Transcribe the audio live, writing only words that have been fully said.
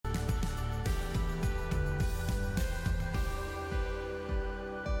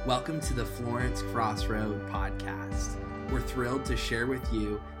Welcome to the Florence Crossroad Podcast. We're thrilled to share with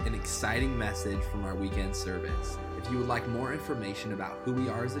you an exciting message from our weekend service. If you would like more information about who we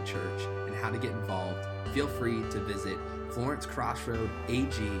are as a church and how to get involved, feel free to visit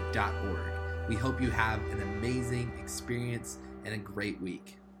florencecrossroadag.org. We hope you have an amazing experience and a great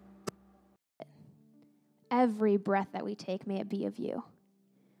week. Every breath that we take, may it be of you.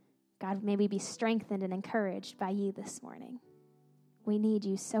 God, may we be strengthened and encouraged by you this morning. We need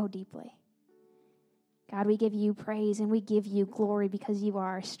you so deeply. God, we give you praise and we give you glory because you are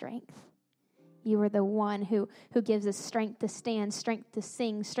our strength. You are the one who gives us strength to stand, strength to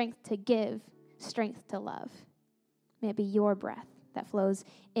sing, strength to give, strength to love. May it be your breath that flows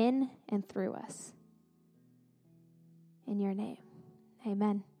in and through us. In your name,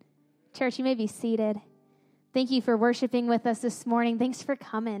 amen. Church, you may be seated. Thank you for worshiping with us this morning. Thanks for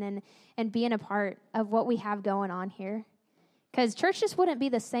coming and being a part of what we have going on here. Because church just wouldn't be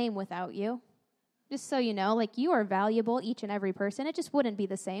the same without you. Just so you know, like you are valuable, each and every person. It just wouldn't be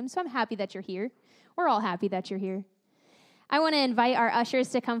the same. So I'm happy that you're here. We're all happy that you're here. I want to invite our ushers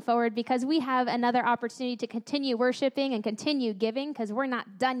to come forward because we have another opportunity to continue worshiping and continue giving because we're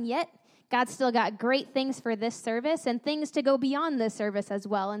not done yet. God's still got great things for this service and things to go beyond this service as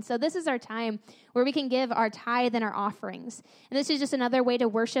well. And so this is our time where we can give our tithe and our offerings. And this is just another way to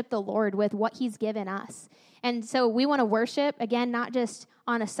worship the Lord with what he's given us. And so we want to worship, again, not just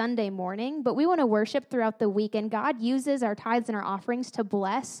on a Sunday morning, but we want to worship throughout the week. And God uses our tithes and our offerings to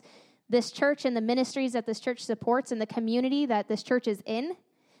bless this church and the ministries that this church supports and the community that this church is in.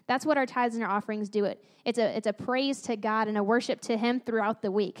 That's what our tithes and our offerings do. It's a praise to God and a worship to him throughout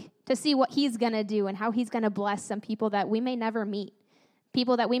the week to see what he's going to do and how he's going to bless some people that we may never meet,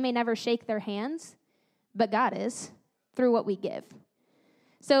 people that we may never shake their hands, but God is through what we give.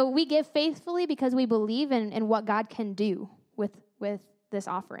 So we give faithfully because we believe in what God can do with this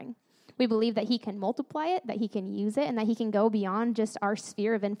offering. We believe that he can multiply it, that he can use it, and that he can go beyond just our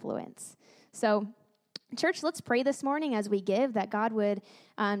sphere of influence. So church, let's pray this morning as we give that God would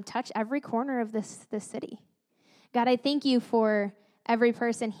touch every corner of this city. God, I thank you for every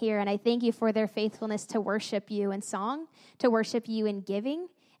person here, and I thank you for their faithfulness to worship you in song, to worship you in giving.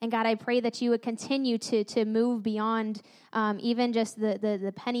 And God, I pray that you would continue to move beyond even just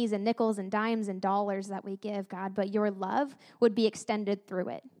the pennies and nickels and dimes and dollars that we give, God, but your love would be extended through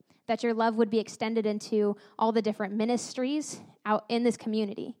it, that your love would be extended into all the different ministries out in this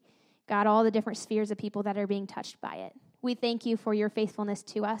community. God, all the different spheres of people that are being touched by it. We thank you for your faithfulness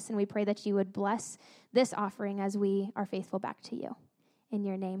to us, and we pray that you would bless this offering as we are faithful back to you. In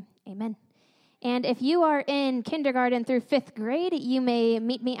your name, amen. And if you are in kindergarten through 5th grade, you may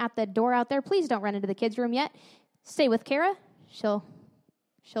meet me at the door out there. Please don't run into the kids' room yet. Stay with Kara. She'll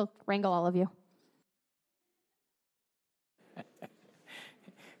wrangle all of you.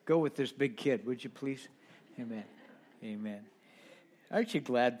 Go with this big kid, would you please? Amen. Amen. Aren't you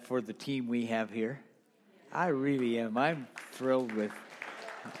glad for the team we have here? I really am. I'm thrilled with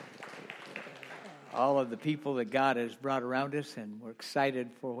all of the people that God has brought around us, and we're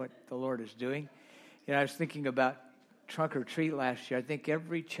excited for what the Lord is doing. You know, I was thinking about Trunk or Treat last year. I think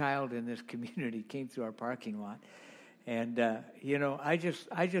every child in this community came through our parking lot. And, I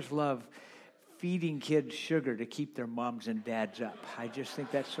just love feeding kids sugar to keep their moms and dads up. I just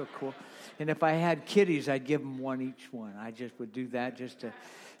think that's so cool. And if I had kiddies, I'd give them one each one. I just would do that just to,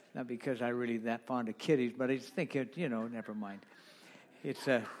 not because I really that fond of kiddies, but I just think it, never mind. It's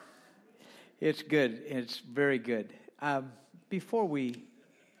good. It's very good. Before we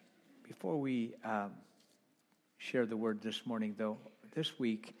share the word this morning, though, this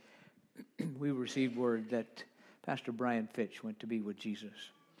week we received word that Pastor Brian Fitch went to be with Jesus.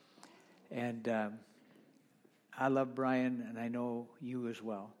 And I love Brian, and I know you as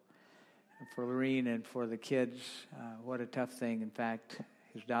well. And for Lorene and for the kids, what a tough thing. In fact,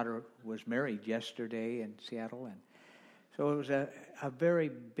 his daughter was married yesterday in Seattle, and so it was a very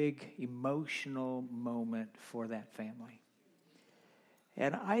big emotional moment for that family.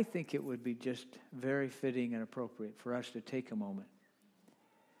 And I think it would be just very fitting and appropriate for us to take a moment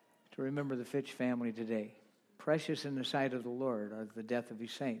to remember the Fitch family today. Precious in the sight of the Lord are the death of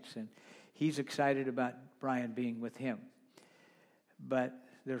his saints, and he's excited about Brian being with him. But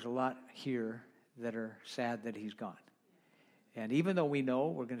there's a lot here that are sad that he's gone. And even though we know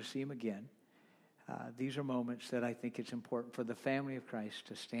we're going to see him again, these are moments that I think it's important for the family of Christ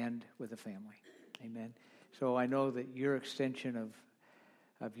to stand with the family. Amen. So I know that your extension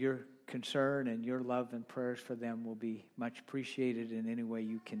of your concern and your love and prayers for them will be much appreciated in any way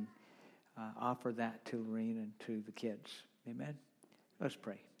you can offer that to Lorene and to the kids. Amen. Let's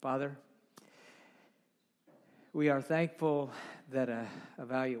pray. Father, We are thankful that a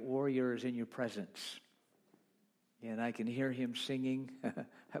valiant warrior is in your presence. And I can hear him singing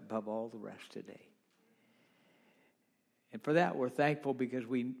above all the rest today. And for that, we're thankful because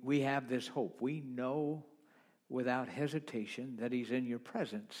we have this hope. We know without hesitation that he's in your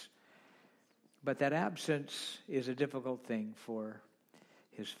presence. But that absence is a difficult thing for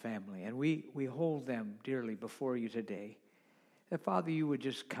his family. And we hold them dearly before you today. That, Father, you would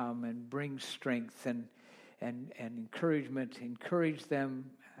just come and bring strength and encouragement. Encourage them,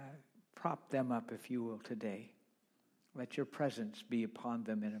 prop them up, if you will, today. Let your presence be upon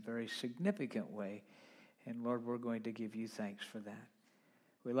them in a very significant way. And Lord, we're going to give you thanks for that.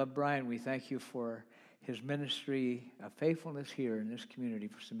 We love Brian. We thank you for his ministry of faithfulness here in this community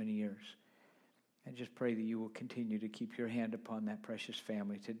for so many years. And just pray that you will continue to keep your hand upon that precious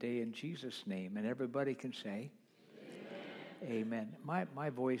family today in Jesus' name. And everybody can say, Amen. My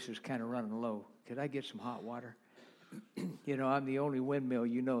voice is kind of running low. Could I get some hot water? I'm the only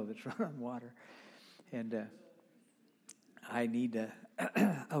windmill that's running water. And I need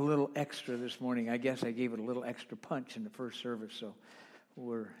a little extra this morning. I guess I gave it a little extra punch in the first service. So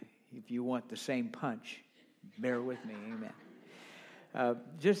if you want the same punch, bear with me. Amen.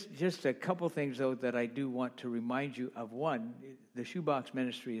 Just a couple things, though, that I do want to remind you of. One, the shoebox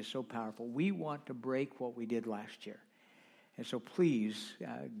ministry is so powerful. We want to break what we did last year. And so please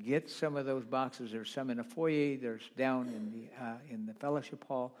get some of those boxes. There's some in the foyer. There's down in the fellowship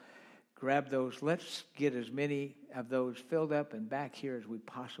hall. Grab those. Let's get as many of those filled up and back here as we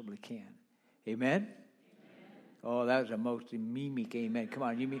possibly can. Amen? Oh, that was a most mimic amen. Come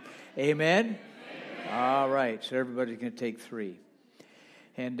on, you mean amen? All right, so everybody's going to take 3.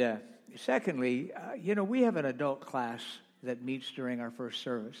 And secondly, we have an adult class that meets during our first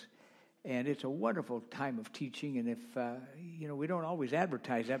service. And it's a wonderful time of teaching. And if, we don't always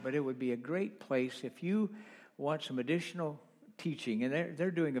advertise that, but it would be a great place if you want some additional teaching. And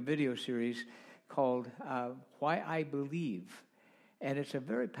they're doing a video series called Why I Believe. And it's a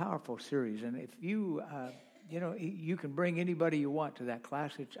very powerful series. And if you, you can bring anybody you want to that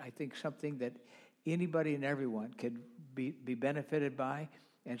class. It's, I think, something that anybody and everyone could be benefited by.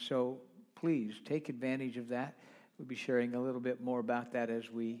 And so please take advantage of that. We'll be sharing a little bit more about that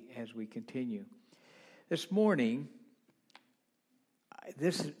as we continue. This morning,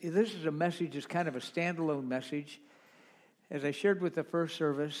 this is a message, it's kind of a standalone message. As I shared with the first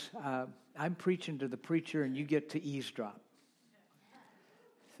service, I'm preaching to the preacher and you get to eavesdrop.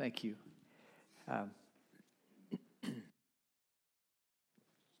 Thank you.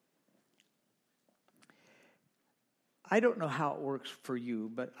 I don't know how it works for you,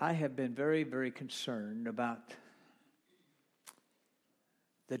 but I have been very, very concerned about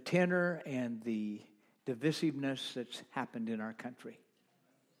the tenor and the divisiveness that's happened in our country.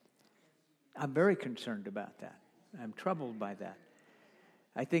 I'm very concerned about that. I'm troubled by that.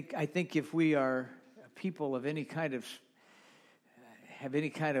 I think if we are people of any kind of have any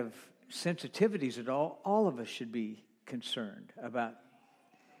kind of sensitivities at all of us should be concerned about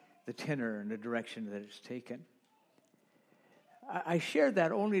the tenor and the direction that it's taken. I share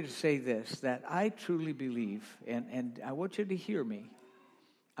that only to say this, that I truly believe, and I want you to hear me.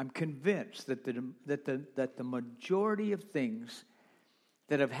 I'm convinced that the majority of things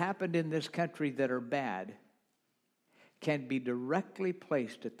that have happened in this country that are bad can be directly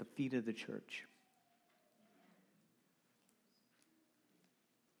placed at the feet of the church.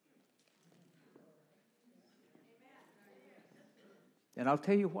 And I'll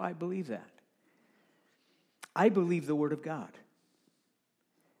tell you why I believe that. I believe the Word of God.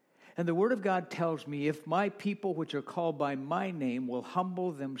 And the Word of God tells me, if my people which are called by my name will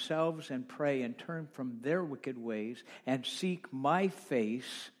humble themselves and pray and turn from their wicked ways and seek my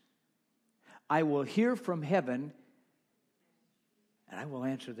face, I will hear from heaven and I will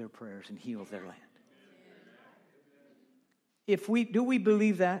answer their prayers and heal their land. Do we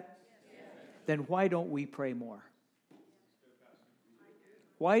believe that? Then why don't we pray more?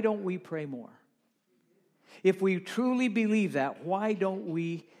 Why don't we pray more? If we truly believe that, why don't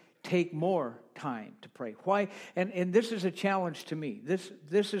we take more time to pray? Why? And this is a challenge to me.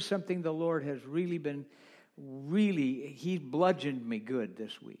 This is something the Lord has He bludgeoned me good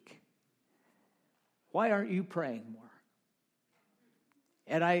this week. Why aren't you praying more?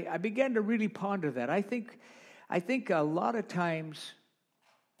 And I began to really ponder that. I think a lot of times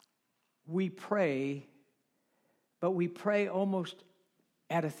we pray, but we pray almost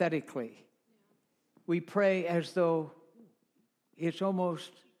antithetically. We pray as though it's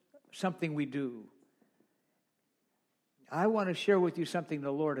almost something we do. I want to share with you something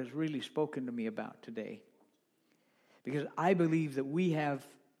the Lord has really spoken to me about today. Because I believe that we have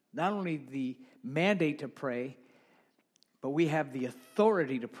not only the mandate to pray, but we have the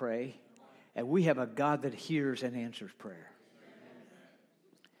authority to pray, and we have a God that hears and answers prayer.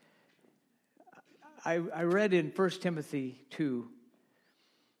 I read in 1 Timothy 2,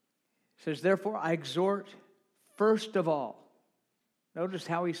 it says, therefore I exhort first of all. Notice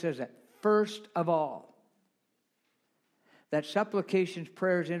how he says that. First of all, that supplications,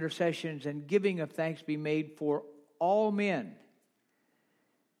 prayers, intercessions, and giving of thanks be made for all men.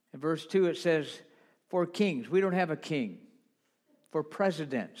 In verse 2 it says, for kings. We don't have a king. For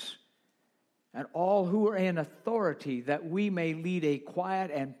presidents. And all who are in authority, that we may lead a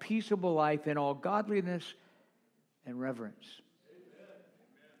quiet and peaceable life in all godliness and reverence.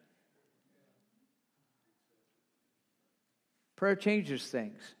 Prayer changes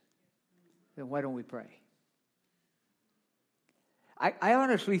things. Then why don't we pray? I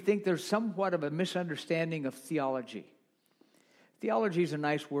honestly think there's somewhat of a misunderstanding of theology. Theology is a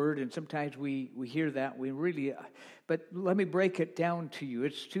nice word, and sometimes we hear that. But let me break it down to you.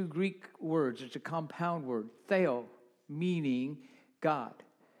 It's two Greek words. It's a compound word. Theo, meaning God.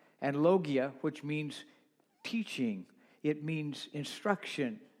 And logia, which means teaching. It means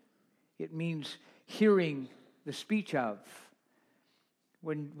instruction. It means hearing the speech of.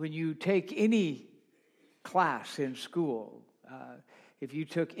 When you take any class in school, if you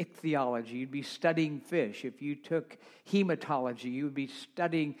took ichthyology, you'd be studying fish. If you took hematology, you would be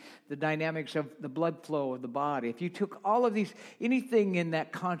studying the dynamics of the blood flow of the body. If you took all of these, anything in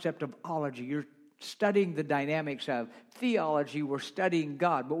that concept of ology, you're studying the dynamics of. Theology, we're studying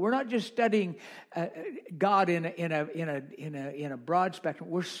God. But we're not just studying God in a broad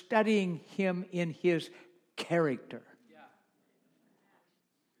spectrum. We're studying Him in His character.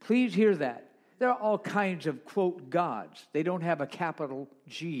 Please hear that. There are all kinds of, quote, gods. They don't have a capital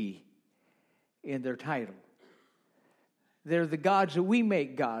G in their title. They're the gods that we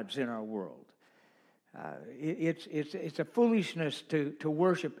make gods in our world. It's a foolishness to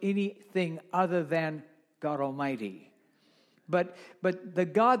worship anything other than God Almighty. But the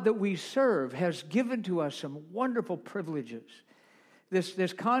God that we serve has given to us some wonderful privileges.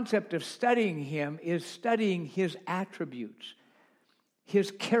 This concept of studying Him is studying His attributes,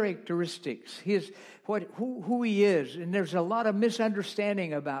 His characteristics, who He is. And there's a lot of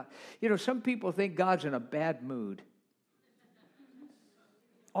misunderstanding about, some people think God's in a bad mood.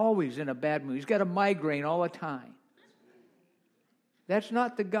 Always in a bad mood. He's got a migraine all the time. That's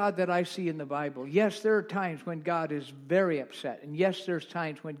not the God that I see in the Bible. Yes, there are times when God is very upset. And yes, there's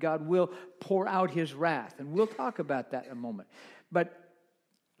times when God will pour out His wrath. And we'll talk about that in a moment. But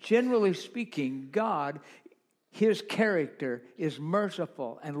generally speaking, God, His character is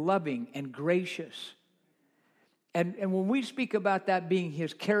merciful and loving and gracious. And when we speak about that being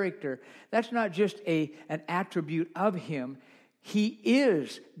His character, that's not just an attribute of Him.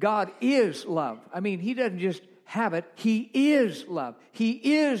 God is love. I mean, He doesn't just have it. He is love. He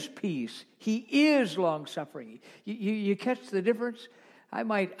is peace. He is long-suffering. You catch the difference? I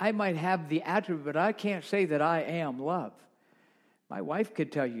might have the attribute, but I can't say that I am love. My wife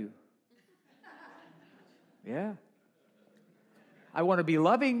could tell you. Yeah. I want to be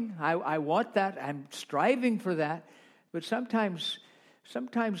loving. I want that. I'm striving for that. But sometimes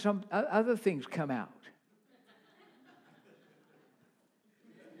some other things come out.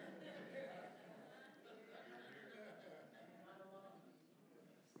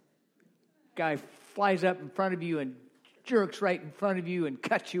 Guy flies up in front of you and jerks right in front of you and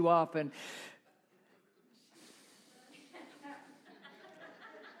cuts you off, and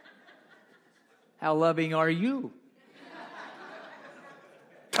how loving are you?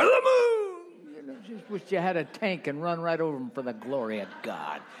 To the moon! Just wish you had a tank and run right over him for the glory of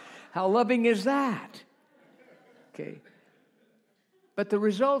God. How loving is that? Okay. But the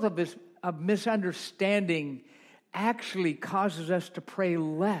result of misunderstanding actually causes us to pray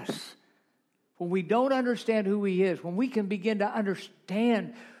less. When we don't understand who He is, when we can begin to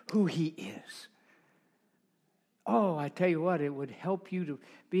understand who He is. Oh, I tell you what, it would help you to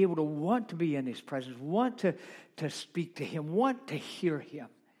be able to want to be in His presence, want to speak to Him, want to hear Him.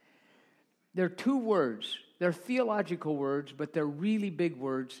 There are two words. They're theological words, but they're really big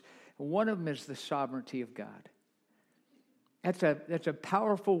words. One of them is the sovereignty of God. That's a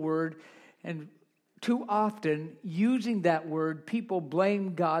powerful word, and too often, using that word, people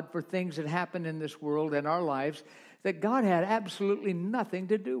blame God for things that happen in this world and our lives that God had absolutely nothing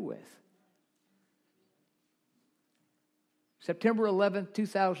to do with. September 11th,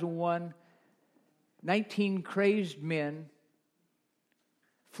 2001, 19 crazed men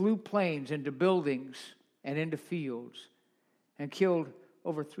flew planes into buildings and into fields and killed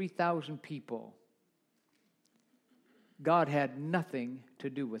over 3,000 people. God had nothing to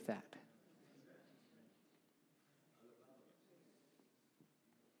do with that.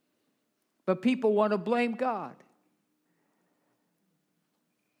 But people want to blame God.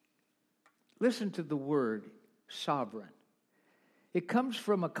 Listen to the word sovereign. It comes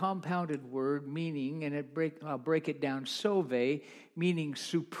from a compounded word meaning, and I'll break it down, sove, meaning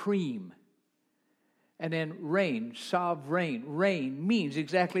supreme. And then reign, sovereign. Reign means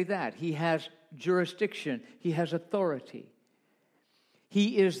exactly that. He has jurisdiction. He has authority.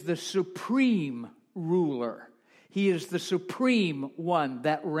 He is the supreme ruler. He is the supreme one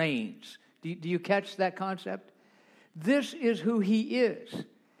that reigns. Do you catch that concept? This is who he is.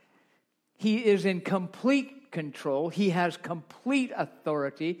 He is in complete control. He has complete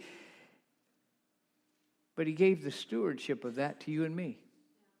authority. But he gave the stewardship of that to you and me.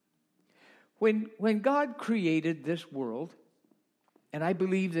 When God created this world, and I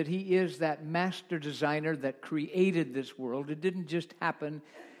believe that he is that master designer that created this world, it didn't just happen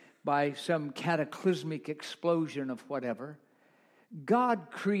by some cataclysmic explosion of whatever. God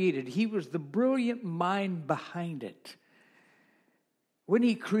created. He was the brilliant mind behind it. When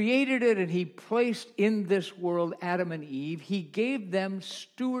he created it and he placed in this world Adam and Eve, he gave them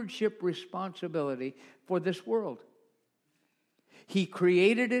stewardship responsibility for this world. He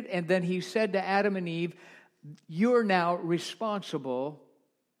created it, and then he said to Adam and Eve, you're now responsible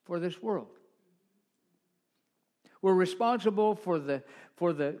for this world. We're responsible for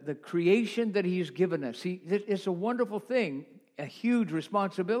the creation that he's given us. It's a wonderful thing, a huge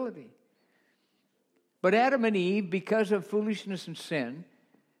responsibility. But Adam and Eve, because of foolishness and sin,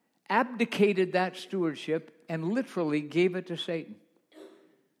 abdicated that stewardship and literally gave it to Satan.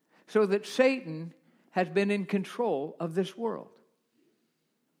 So that Satan has been in control of this world.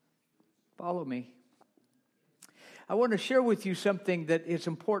 Follow me. I want to share with you something that is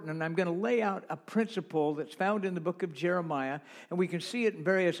important, and I'm going to lay out a principle that's found in the book of Jeremiah, and we can see it in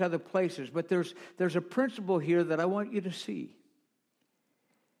various other places, but there's a principle here that I want you to see.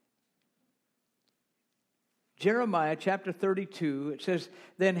 Jeremiah chapter 32, it says,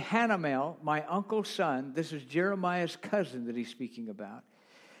 then Hanamel, my uncle's son, this is Jeremiah's cousin that he's speaking about,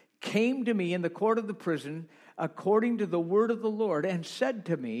 came to me in the court of the prison according to the word of the Lord and said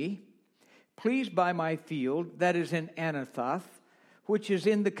to me, please buy my field that is in Anathoth, which is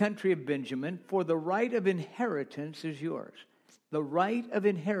in the country of Benjamin, for the right of inheritance is yours. The right of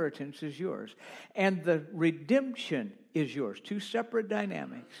inheritance is yours. And the redemption is yours. Two separate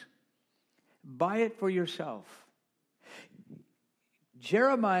dynamics. Buy it for yourself.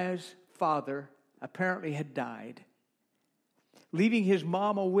 Jeremiah's father apparently had died, leaving his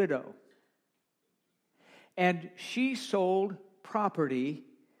mom a widow. And she sold property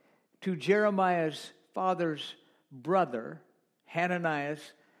to Jeremiah's father's brother,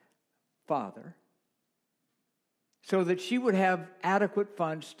 Hananiah's father, so that she would have adequate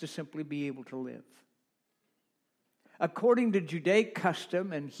funds to simply be able to live. According to Judaic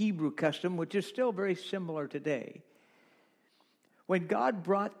custom and Hebrew custom, which is still very similar today, when God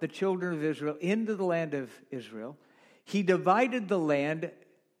brought the children of Israel into the land of Israel, he divided the land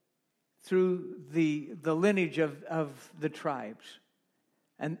through the lineage of the tribes.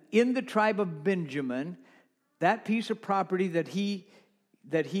 And in the tribe of Benjamin, that piece of property that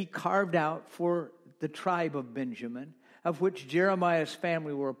he carved out for the tribe of Benjamin, of which Jeremiah's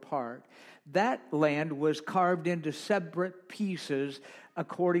family were a part, that land was carved into separate pieces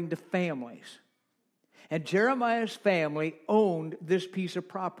according to families. And Jeremiah's family owned this piece of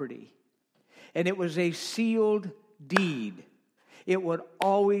property. And it was a sealed deed. It would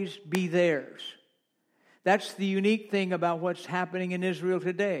always be theirs. That's the unique thing about what's happening in Israel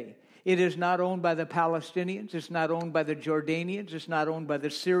today. It is not owned by the Palestinians. It's not owned by the Jordanians. It's not owned by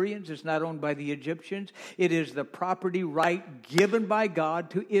the Syrians. It's not owned by the Egyptians. It is the property right given by God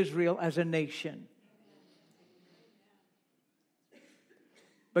to Israel as a nation.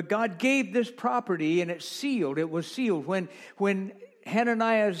 But God gave this property, and it's sealed. It was sealed. When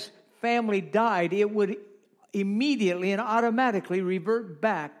Hananiah's family died, it would immediately and automatically revert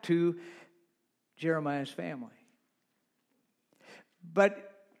back to Jeremiah's family. But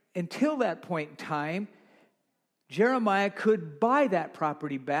until that point in time, Jeremiah could buy that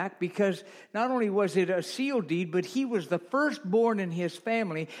property back because not only was it a sealed deed, but he was the firstborn in his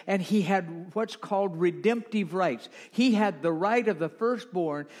family, and he had what's called redemptive rights. He had the right of the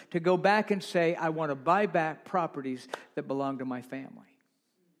firstborn to go back and say, I want to buy back properties that belong to my family.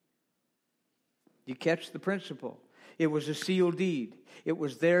 You catch the principle? It was a sealed deed. It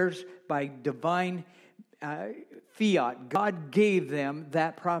was theirs by divine fiat. God gave them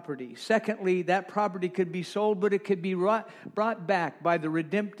that property. Secondly, that property could be sold, but it could be brought back by the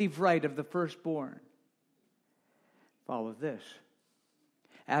redemptive right of the firstborn. Follow this.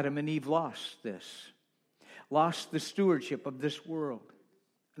 Adam and Eve lost this, lost the stewardship of this world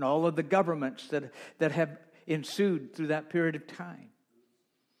and all of the governments that have ensued through that period of time.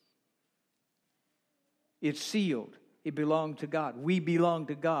 It's sealed. It belonged to God. We belong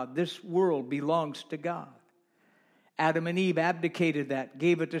to God. This world belongs to God. Adam and Eve abdicated that,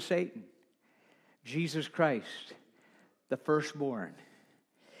 gave it to Satan. Jesus Christ, the firstborn,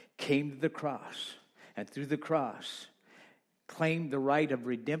 came to the cross, and through the cross claimed the right of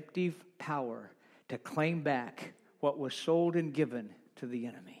redemptive power to claim back what was sold and given to the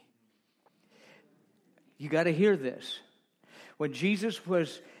enemy. You got to hear this. When Jesus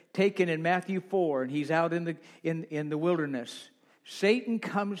was taken in Matthew 4 and he's out in the wilderness, Satan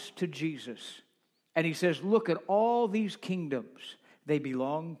comes to Jesus and he says, look at all these kingdoms. They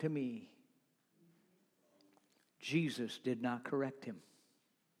belong to me. Jesus did not correct him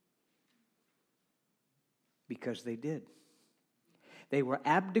because they did. They were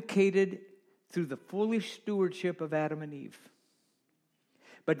abdicated through the foolish stewardship of Adam and Eve.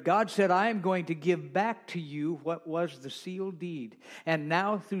 But God said, I am going to give back to you what was the sealed deed. And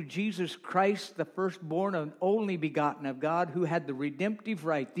now through Jesus Christ, the firstborn and only begotten of God, who had the redemptive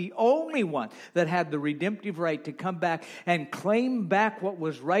right, the only one that had the redemptive right to come back and claim back what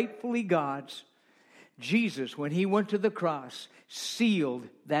was rightfully God's, Jesus, when he went to the cross, sealed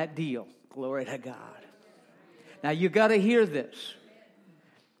that deal. Glory to God. Now you got to hear this.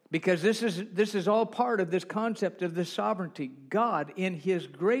 Because this is all part of this concept of the sovereignty. God, in his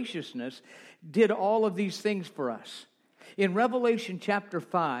graciousness, did all of these things for us. In Revelation chapter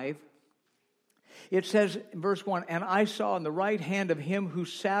 5, it says in verse 1, and I saw in the right hand of him who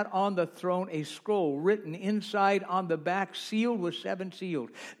sat on the throne a scroll written inside on the back, sealed with 7 seals.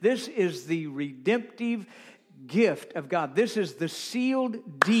 This is the redemptive gift of God. This is the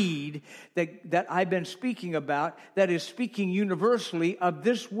sealed deed that I've been speaking about, that is speaking universally of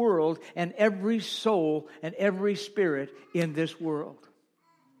this world and every soul and every spirit in this world.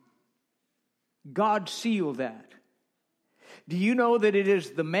 God sealed that. Do you know that it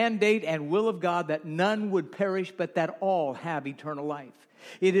is the mandate and will of God that none would perish, but that all have eternal life?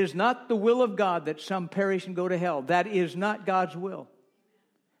 It is not the will of God that some perish and go to hell. That is not God's will.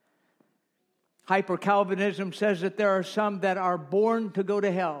 Hyper-Calvinism says that there are some that are born to go to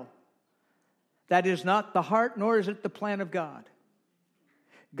hell. That is not the heart, nor is it the plan of God.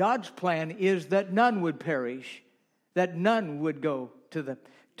 God's plan is that none would perish, that none would go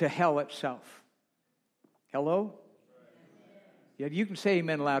to hell itself. Hello? Yeah, you can say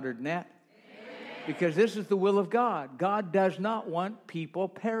amen louder than that. Because this is the will of God. God does not want people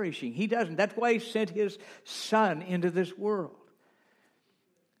perishing. He doesn't. That's why he sent his Son into this world.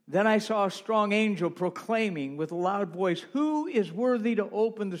 Then I saw a strong angel proclaiming with a loud voice, who is worthy to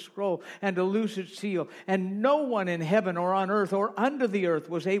open the scroll and to loose its seal? And no one in heaven or on earth or under the earth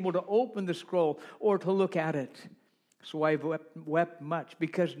was able to open the scroll or to look at it. So I wept much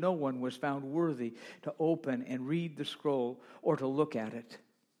because no one was found worthy to open and read the scroll or to look at it.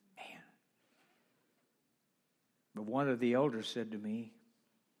 Man. But one of the elders said to me,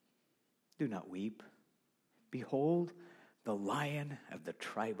 do not weep. Behold, the Lion of the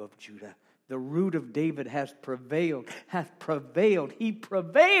tribe of Judah, the root of David, hath prevailed. He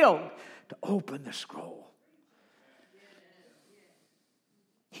prevailed to open the scroll.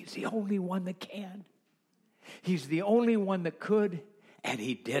 He's the only one that can. He's the only one that could, and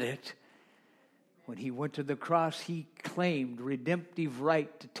he did it. When he went to the cross, he claimed redemptive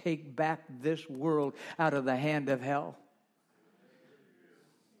right to take back this world out of the hand of hell.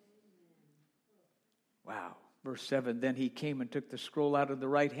 Wow. Verse 7, then he came and took the scroll out of the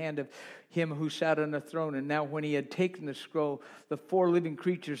right hand of him who sat on the throne. And now when he had taken the scroll, the 4 living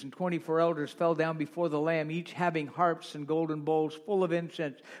creatures and 24 elders fell down before the Lamb, each having harps and golden bowls full of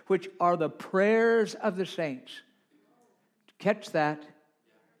incense, which are the prayers of the saints. Catch that.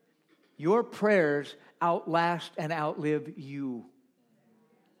 Your prayers outlast and outlive you.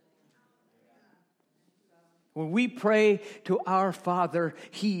 When we pray to our Father,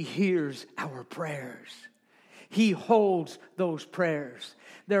 he hears our prayers. He holds those prayers.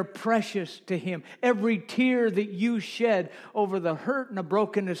 They're precious to him. Every tear that you shed over the hurt and the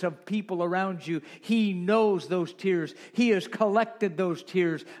brokenness of people around you, he knows those tears. He has collected those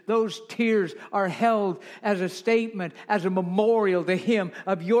tears. Those tears are held as a statement, as a memorial to him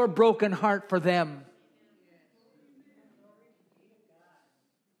of your broken heart for them.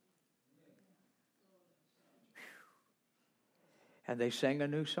 And they sang a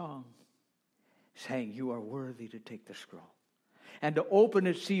new song, saying, you are worthy to take the scroll and to open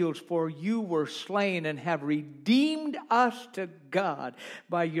its seals, for you were slain and have redeemed us to God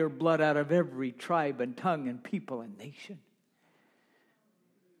by your blood out of every tribe and tongue and people and nation.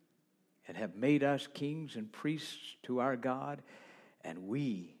 and have made us kings and priests to our God, and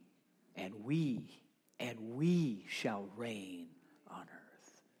we shall reign on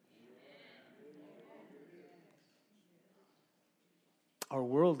earth. Our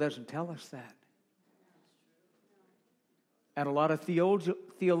world doesn't tell us that. And a lot of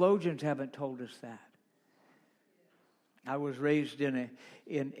theologians haven't told us that. I was raised in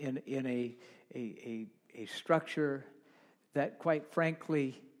a structure that, quite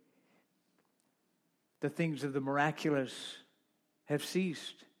frankly, the things of the miraculous have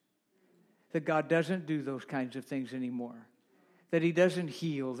ceased. That God doesn't do those kinds of things anymore. That He doesn't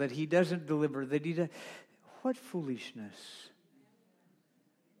heal, that He doesn't deliver, that He does. What foolishness.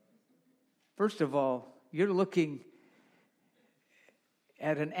 First of all, you're looking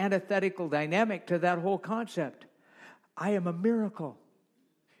at an antithetical dynamic to that whole concept. I am a miracle.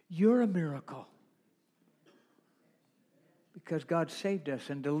 You're a miracle. Because God saved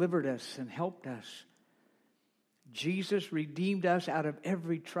us and delivered us and helped us. Jesus redeemed us out of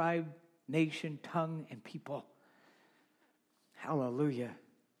every tribe, nation, tongue, and people. Hallelujah.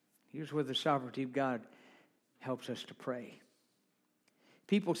 Here's where the sovereignty of God helps us to pray.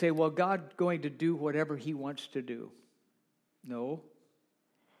 People say, well, God's going to do whatever He wants to do. No.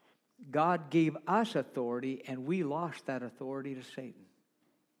 God gave us authority, and we lost that authority to Satan.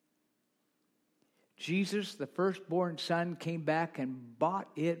 Jesus, the firstborn Son, came back and bought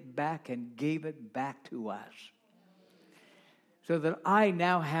it back and gave it back to us. So that I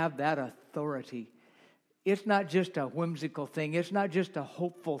now have that authority. It's not just a whimsical thing. It's not just a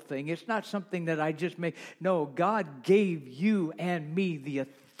hopeful thing. It's not something that I just make. No, God gave you and me the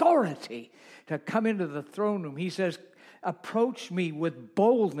authority to come into the throne room. He says, approach me with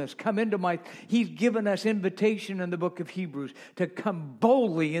boldness. Come into my... He's given us invitation in the book of Hebrews to come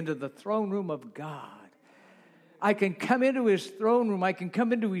boldly into the throne room of God. I can come into His throne room. I can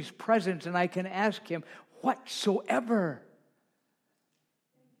come into His presence and I can ask Him whatsoever.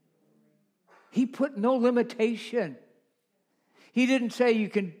 He put no limitation. He didn't say you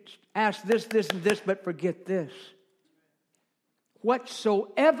can ask this, this, and this, but forget this.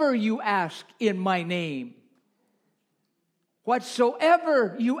 Whatsoever you ask in my name.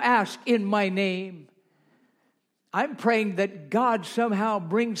 Whatsoever you ask in my name. I'm praying that God somehow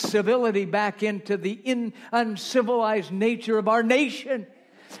brings civility back into the uncivilized nature of our nation.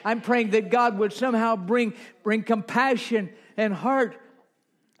 I'm praying that God would somehow bring compassion and heart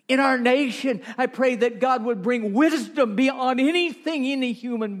in our nation. I pray that God would bring wisdom beyond anything any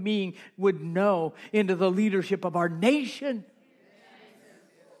human being would know into the leadership of our nation.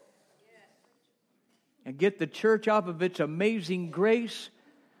 And get the church off of its amazing grace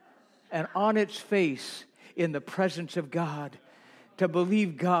and on its face in the presence of God, to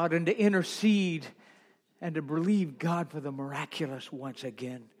believe God and to intercede and to believe God for the miraculous once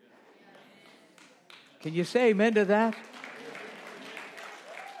again. Can you say amen to that?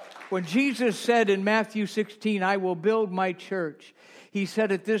 When Jesus said in Matthew 16, I will build my church, He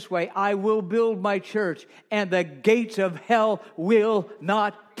said it this way, I will build my church and the gates of hell will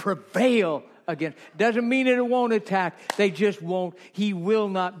not prevail again. Doesn't mean it won't attack. They just won't. He will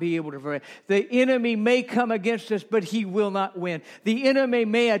not be able to prevail. The enemy may come against us, but he will not win. The enemy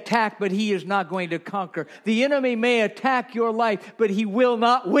may attack, but he is not going to conquer. The enemy may attack your life, but he will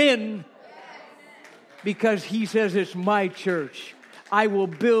not win. Because He says it's my church. I will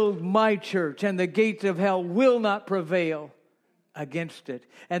build my church, and the gates of hell will not prevail against it.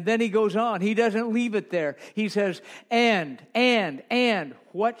 And then He goes on. He doesn't leave it there. He says, and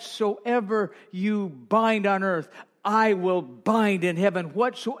whatsoever you bind on earth, I will bind in heaven.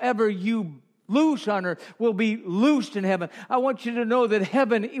 Whatsoever you loose on earth will be loosed in heaven. I want you to know that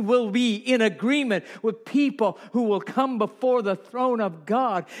heaven will be in agreement with people who will come before the throne of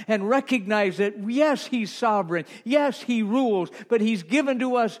God and recognize that, yes, He's sovereign. Yes, He rules. But He's given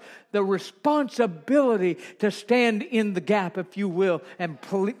to us the responsibility to stand in the gap, if you will, and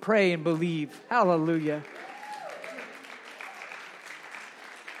pray and believe. Hallelujah.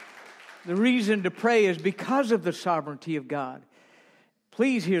 The reason to pray is because of the sovereignty of God.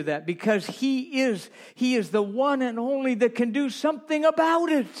 Please hear that, because He is the one and only that can do something about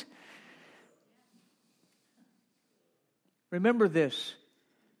it. Remember this.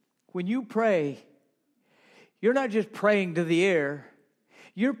 When you pray, you're not just praying to the air.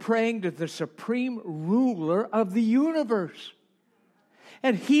 You're praying to the supreme ruler of the universe.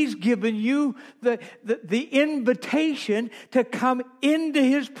 And He's given you the invitation to come into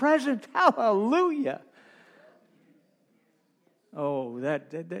His presence. Hallelujah. Oh,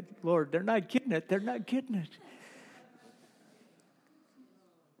 that Lord, they're not getting it. They're not getting it.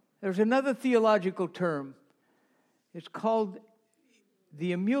 There's another theological term. It's called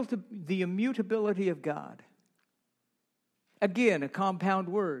the immutability of God. Again, a compound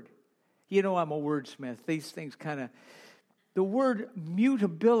word. You know, I'm a wordsmith. These things the word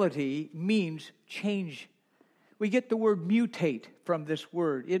mutability means change. We get the word mutate from this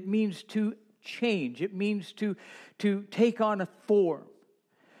word. It means to change. It means to take on a form.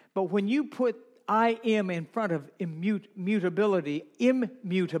 But when you put I am in front of immutability,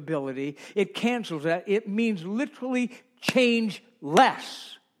 it cancels that. It means literally change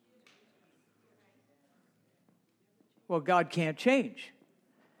less. Well, God can't change.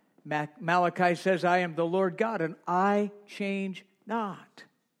 Malachi says, I am the Lord God, and I change not.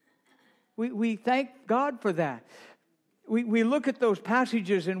 We thank God for that. We look at those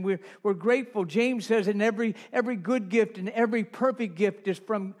passages and we're grateful. James says, and every good gift and every perfect gift is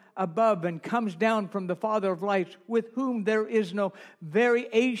from above and comes down from the Father of lights, with whom there is no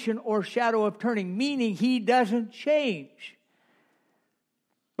variation or shadow of turning, meaning He doesn't change.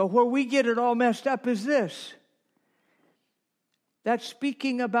 But where we get it all messed up is this. That's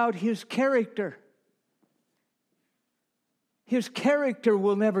speaking about His character. His character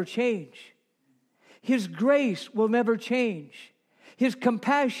will never change. His grace will never change. His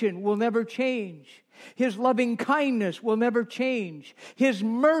compassion will never change. His loving kindness will never change. His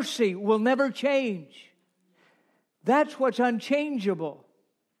mercy will never change. That's what's unchangeable.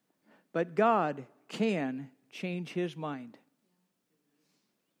 But God can change His mind.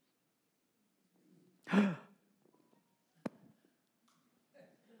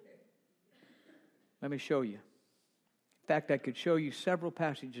 Let me show you. In fact, I could show you several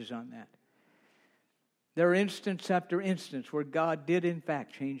passages on that. There are instance after instance where God did in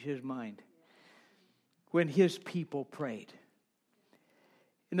fact change His mind when His people prayed.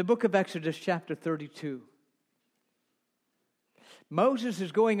 In the book of Exodus chapter 32, Moses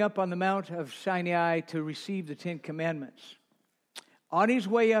is going up on the Mount of Sinai to receive the Ten Commandments. On his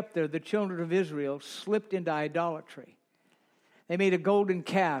way up there, the children of Israel slipped into idolatry. They made a golden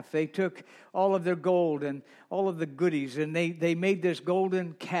calf. They took all of their gold and all of the goodies, and they made this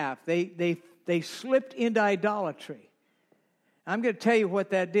golden calf. They slipped into idolatry. I'm going to tell you what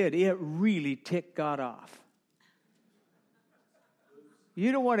that did. It really ticked God off.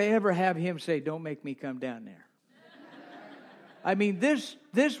 You don't want to ever have Him say, "Don't make me come down there." I mean, this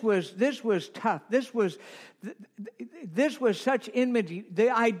was tough. This was such enmity. The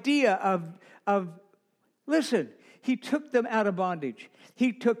idea of listen. He took them out of bondage.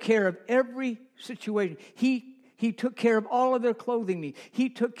 He took care of every situation. He took care of all of their clothing needs. He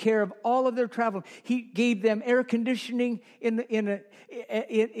took care of all of their travel. He gave them air conditioning in the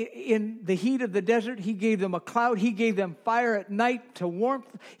heat of the desert. He gave them a cloud. He gave them fire at night to warmth.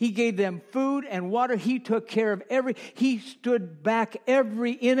 He gave them food and water. He took care of He stood back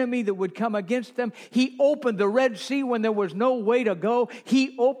every enemy that would come against them. He opened the Red Sea when there was no way to go.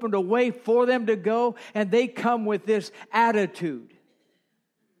 He opened a way for them to go, and they come with this attitude.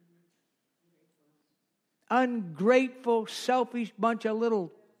 Ungrateful, selfish bunch of little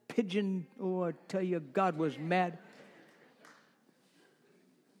pigeon. Oh, I tell you, God was mad.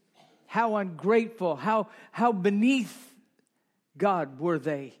 How ungrateful, how beneath God were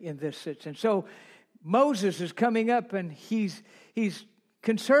they in this situation. And so Moses is coming up and he's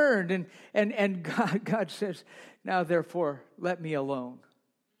concerned and God says, "Now therefore let me alone.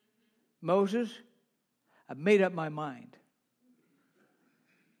 Moses, I've made up my mind.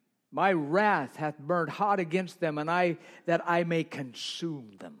 My wrath hath burned hot against them, and that I may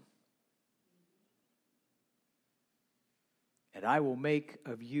consume them. And I will make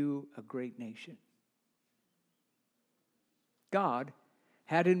of you a great nation." God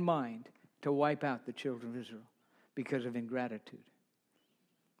had in mind to wipe out the children of Israel because of ingratitude,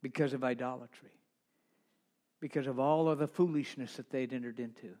 because of idolatry, because of all of the foolishness that they'd entered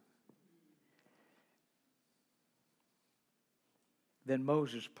into. Then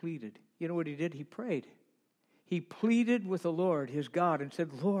Moses pleaded. You know what he did? He prayed. He pleaded with the Lord, his God, and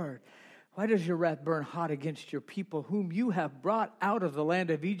said, "Lord, why does your wrath burn hot against your people, whom you have brought out of the land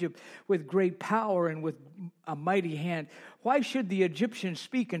of Egypt with great power and with a mighty hand? Why should the Egyptians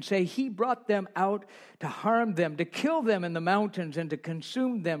speak and say, He brought them out to harm them, to kill them in the mountains, and to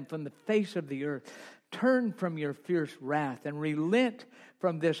consume them from the face of the earth? Turn from your fierce wrath and relent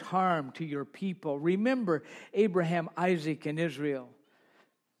from this harm to your people. Remember Abraham, Isaac, and Israel,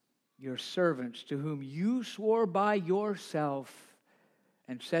 your servants, to whom you swore by yourself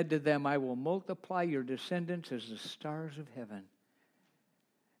and said to them, I will multiply your descendants as the stars of heaven.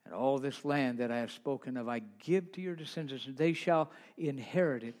 And all this land that I have spoken of, I give to your descendants, and they shall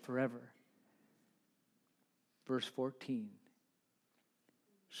inherit it forever." Verse 14.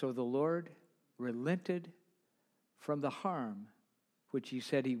 So the Lord relented from the harm which he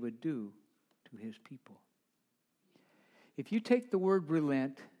said he would do to his people. If you take the word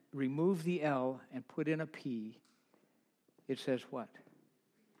relent, remove the L, and put in a P, it says what?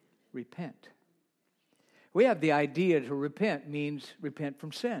 Repent. We have the idea to repent means repent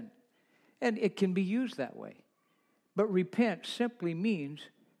from sin. And it can be used that way. But repent simply means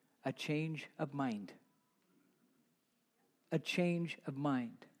a change of mind. A change of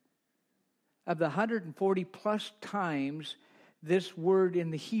mind. Of the 140 plus times this word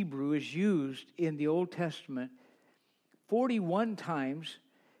in the Hebrew is used in the Old Testament, 41 times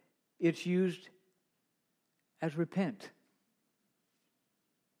it's used as repent.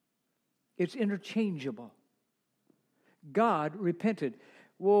 It's interchangeable. God repented.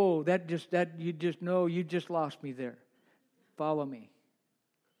 Whoa, you just lost me there. Follow me.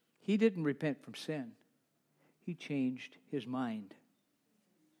 He didn't repent from sin. He changed his mind.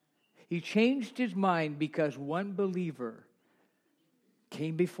 He changed his mind because one believer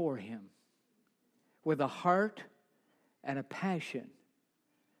came before him with a heart and a passion,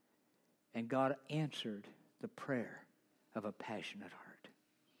 and God answered the prayer of a passionate heart.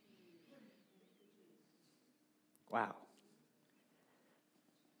 Wow.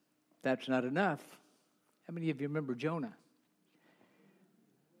 That's not enough. How many of you remember Jonah?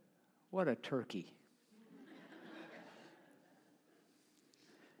 What a turkey.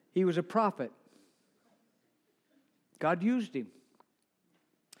 He was a prophet. God used him.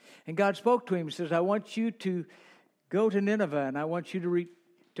 And God spoke to him and says, I want you to go to Nineveh, and I want you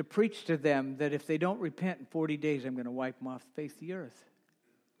to preach to them that if they don't repent in 40 days, I'm going to wipe them off the face of the earth.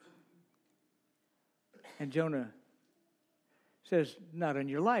 And Jonah says, not in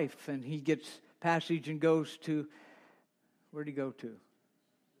your life. And he gets passage and goes to, where'd he go to?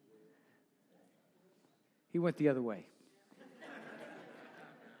 He went the other way.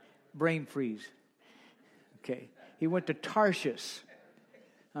 Brain freeze. Okay. He went to Tarshish.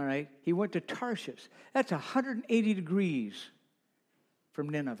 All right. He went to Tarshish. That's 180 degrees from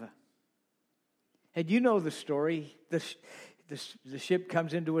Nineveh. And you know the story. The ship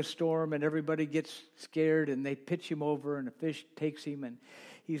comes into a storm and everybody gets scared and they pitch him over and a fish takes him and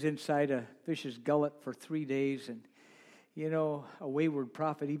he's inside a fish's gullet for 3 days. And, you know, a wayward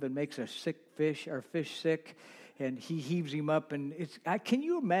prophet even makes a sick fish or fish sick and he heaves him up. And can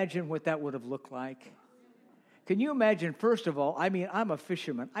you imagine what that would have looked like? Can you imagine, first of all, I mean, I'm a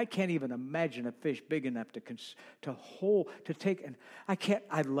fisherman. I can't even imagine a fish big enough I'd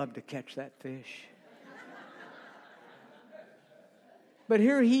love to catch that fish. But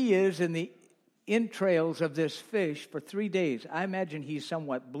here he is in the entrails of this fish for 3 days. I imagine he's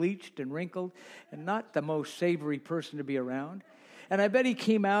somewhat bleached and wrinkled and not the most savory person to be around. And I bet he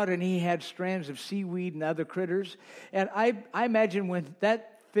came out and he had strands of seaweed and other critters. And I imagine when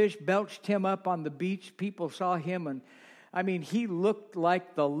that fish belched him up on the beach, people saw him and, I mean, he looked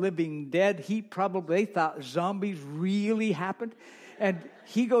like the living dead. They thought zombies really happened. And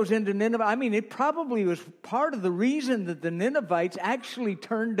he goes into Nineveh. I mean, it probably was part of the reason that the Ninevites actually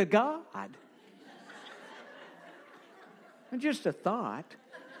turned to God. And just a thought.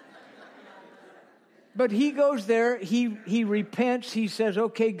 But he goes there, he repents, he says,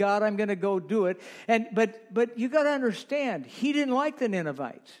 okay, God, I'm going to go do it. But you got to understand, he didn't like the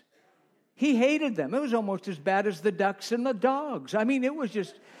Ninevites. He hated them. It was almost as bad as the ducks and the dogs. I mean, it was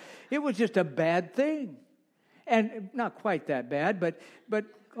just a bad thing. And not quite that bad, but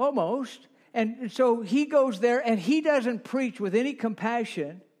almost. And so he goes there and he doesn't preach with any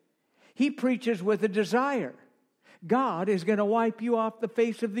compassion. He preaches with a desire. God is going to wipe you off the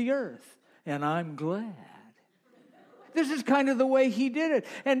face of the earth. And I'm glad. This is kind of the way he did it.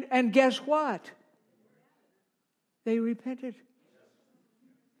 And guess what? They repented.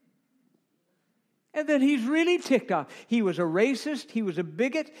 And then he's really ticked off. He was a racist. He was a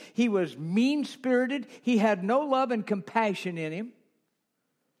bigot. He was mean-spirited. He had no love and compassion in him.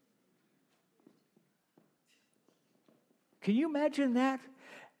 Can you imagine that?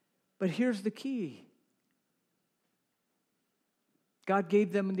 But here's the key. God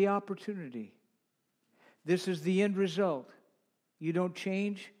gave them the opportunity. This is the end result. You don't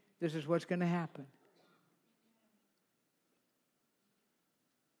change, this is what's going to happen.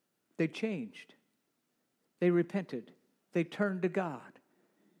 They changed. They repented. They turned to God.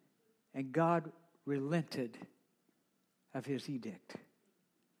 And God relented of his edict.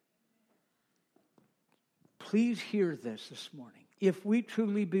 Please hear this morning. If we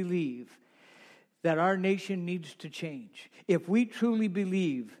truly believe that our nation needs to change, if we truly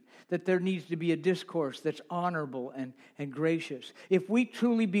believe that there needs to be a discourse that's honorable and gracious, if we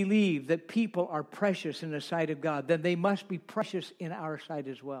truly believe that people are precious in the sight of God, then they must be precious in our sight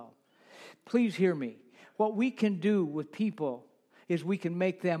as well. Please hear me. What we can do with people is we can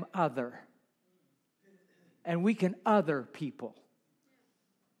make them other. And we can other people.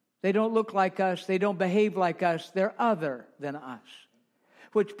 They don't look like us. They don't behave like us. They're other than us,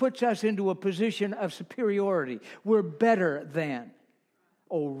 which puts us into a position of superiority. We're better than.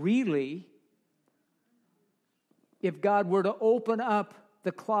 Oh, really? If God were to open up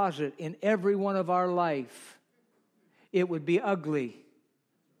the closet in every one of our life, it would be ugly.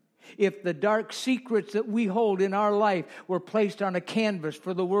 If the dark secrets that we hold in our life were placed on a canvas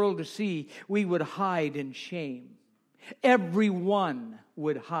for the world to see, we would hide in shame. Everyone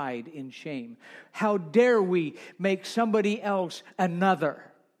would hide in shame. How dare we make somebody else another?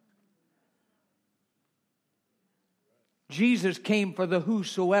 Jesus came for the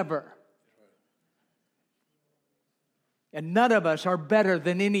whosoever. And none of us are better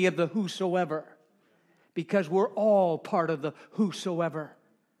than any of the whosoever, because we're all part of the whosoever.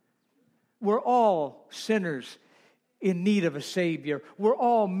 We're all sinners in need of a Savior. We're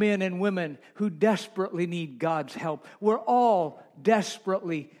all men and women who desperately need God's help. We're all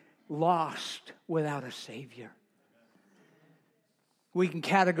desperately lost without a Savior. We can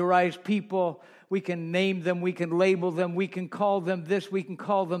categorize people. We can name them. We can label them. We can call them this. We can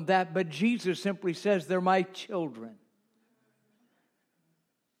call them that. But Jesus simply says, they're my children.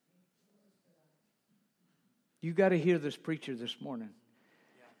 You got to hear this preacher this morning.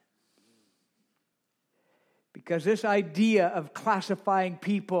 Because this idea of classifying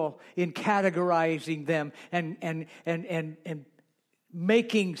people in categorizing them and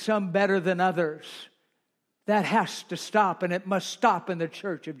making some better than others, that has to stop, and it must stop in the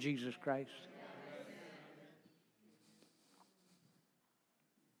church of Jesus Christ.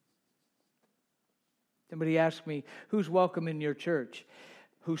 Somebody asked me, who's welcome in your church?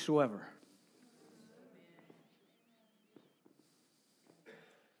 Whosoever.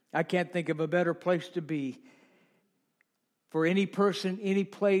 I can't think of a better place to be for any person, any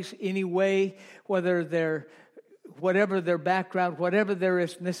place, any way, whatever their background, whatever their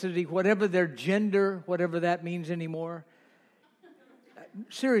ethnicity, whatever their gender, whatever that means anymore.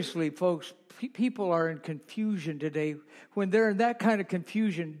 Seriously, folks, people are in confusion today. When they're in that kind of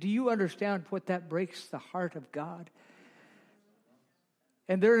confusion, do you understand what that breaks the heart of God?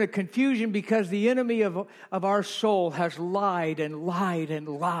 And they're in a confusion because the enemy of our soul has lied and lied and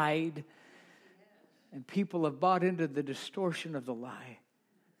lied. And people have bought into the distortion of the lie.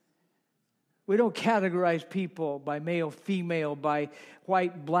 We don't categorize people by male, female, by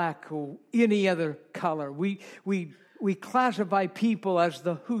white, black, or any other color. We classify people as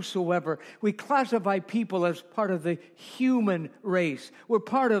the whosoever. We classify people as part of the human race. We're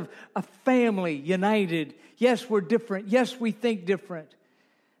part of a family united. Yes, we're different. Yes, we think different.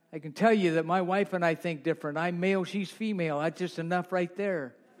 I can tell you that my wife and I think different. I'm male, she's female. That's just enough right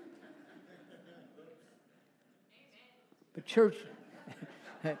there. But church,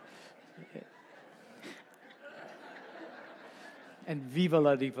 and viva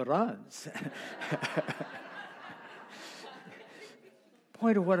la différence.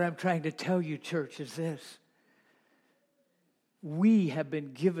 Point of what I'm trying to tell you, church, is this. We have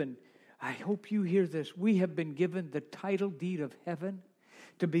been given, I hope you hear this, we have been given the title deed of heaven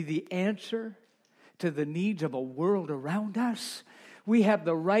to be the answer to the needs of a world around us. We have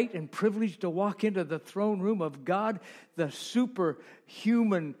the right and privilege to walk into the throne room of God, the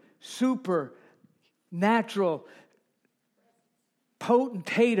superhuman, supernatural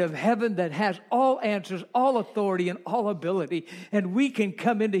potentate of heaven that has all answers, all authority, and all ability. And we can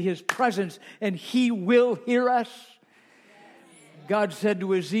come into His presence and He will hear us. God said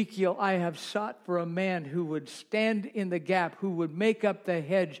to Ezekiel, I have sought for a man who would stand in the gap, who would make up the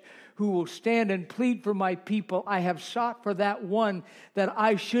hedge, who will stand and plead for my people. I have sought for that one that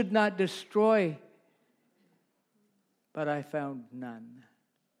I should not destroy, but I found none.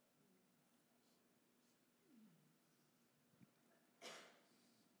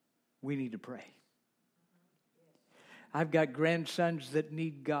 We need to pray. I've got grandsons that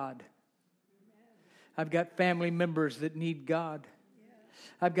need God. I've got family members that need God.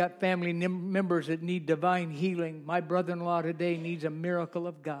 I've got family members that need divine healing. My brother-in-law today needs a miracle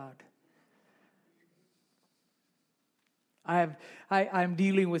of God. I'm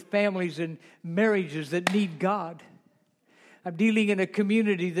dealing with families and marriages that need God. I'm dealing in a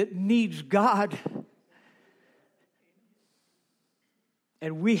community that needs God.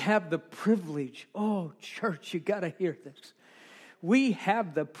 And we have the privilege, oh church, you got to hear this. We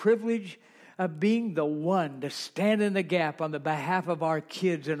have the privilege of being the one to stand in the gap on the behalf of our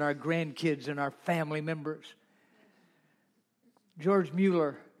kids and our grandkids and our family members. George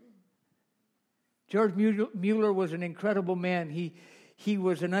Mueller was an incredible man. he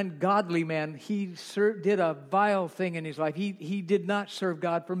was an ungodly man. He did a vile thing in his life. He did not serve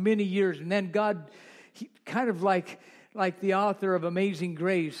God for many years. And then God, kind of like the author of Amazing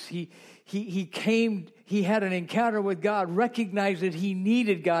Grace, he came, he had an encounter with God, recognized that he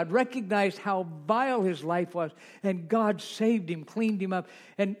needed God, recognized how vile his life was, and God saved him, cleaned him up.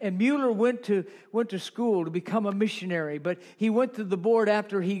 And Mueller went to school to become a missionary, but he went to the board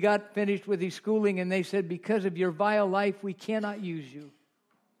after he got finished with his schooling, and they said, because of your vile life, we cannot use you.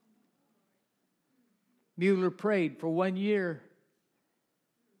 Mueller prayed for 1 year.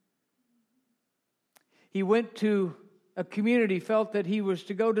 He went to a community, felt that he was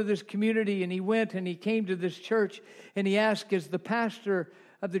to go to this community, and he went and he came to this church, and he asked, is the pastor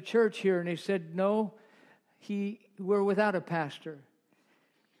of the church here? And they said, no, we're without a pastor.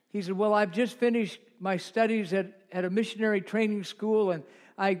 He said, well, I've just finished my studies at a missionary training school, and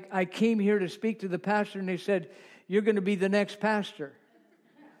I came here to speak to the pastor, and they said, you're going to be the next pastor.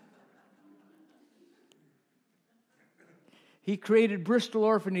 He created Bristol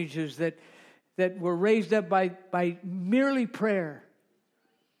orphanages that were raised up by merely prayer.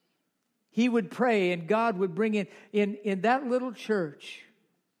 He would pray, and God would bring in that little church,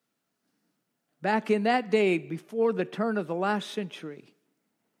 back in that day before the turn of the last century,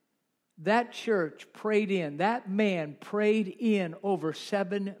 that church prayed in, that man prayed in over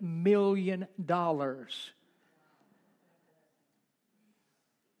 $7 million.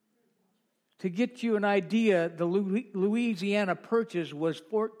 To get you an idea, the Louisiana Purchase was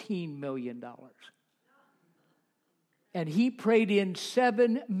 $14 million. And he prayed in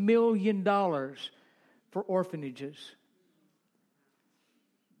 $7 million for orphanages.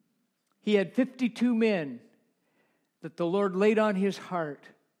 He had 52 men that the Lord laid on his heart.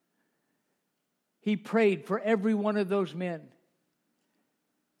 He prayed for every one of those men.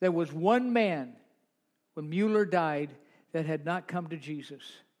 There was one man, when Mueller died, that had not come to Jesus.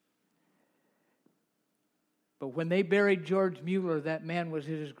 But when they buried George Mueller, that man was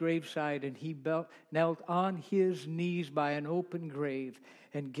at his graveside, and he knelt on his knees by an open grave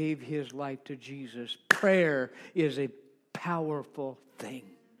and gave his life to Jesus. Prayer is a powerful thing.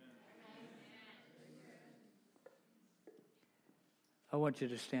 I want you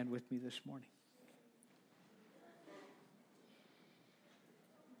to stand with me this morning.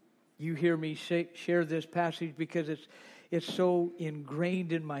 You hear me share this passage because it's so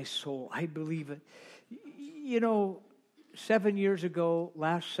ingrained in my soul. I believe it. You know, 7 years ago,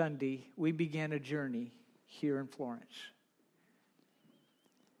 last Sunday, we began a journey here in Florence.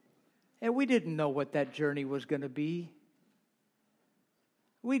 And we didn't know what that journey was going to be.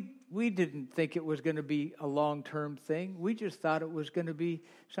 We didn't think it was going to be a long-term thing. We just thought it was going to be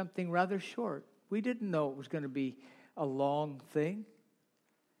something rather short. We didn't know it was going to be a long thing.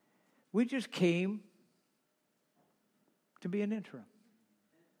 We just came to be an interim.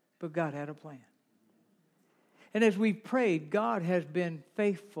 But God had a plan. And as we prayed, God has been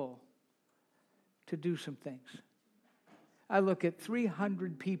faithful to do some things. I look at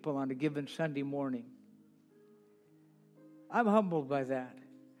 300 people on a given Sunday morning. I'm humbled by that.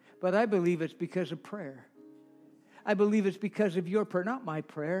 But I believe it's because of prayer. I believe it's because of your prayer. Not my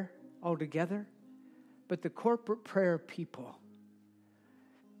prayer altogether, but the corporate prayer of people.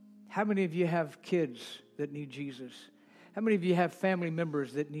 How many of you have kids that need Jesus? How many of you have family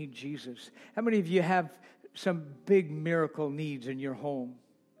members that need Jesus? How many of you have some big miracle needs in your home?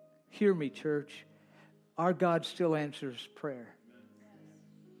 Hear me, church. Our God still answers prayer.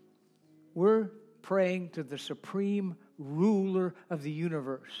 We're praying to the supreme ruler of the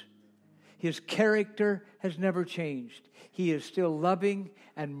universe. His character has never changed. He is still loving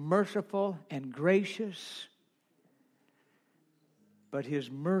and merciful and gracious. But his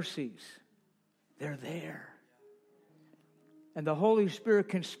mercies, they're there. And the Holy Spirit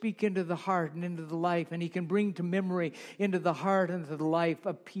can speak into the heart and into the life, and he can bring to memory into the heart and into the life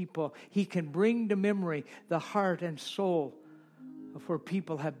of people. He can bring to memory the heart and soul of where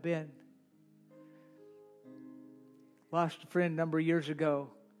people have been. Lost a friend a number of years ago.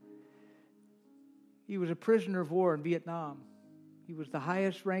 He was a prisoner of war in Vietnam. He was the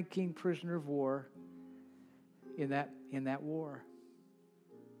highest ranking prisoner of war in that war.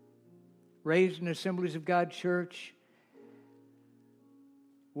 Raised in Assemblies of God Church,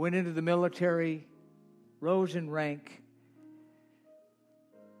 went into the military, rose in rank.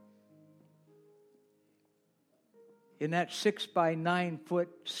 In that 6 by 9 foot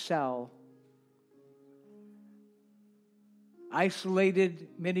cell, isolated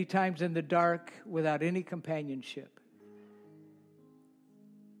many times in the dark without any companionship.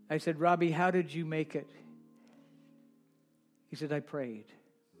 I said, Robbie, how did you make it? He said, I prayed.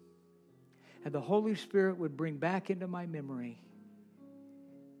 And the Holy Spirit would bring back into my memory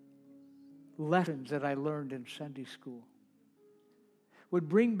lessons that I learned in Sunday school, would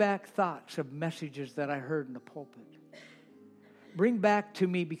bring back thoughts of messages that I heard in the pulpit. Bring back to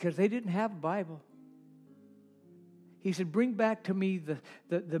me, because they didn't have a Bible. He said, bring back to me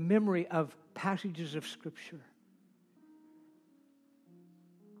the memory of passages of Scripture.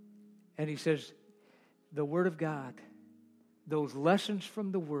 And he says, the Word of God, those lessons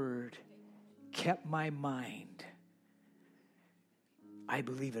from the Word kept my mind. I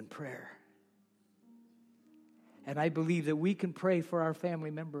believe in prayer. And I believe that we can pray for our family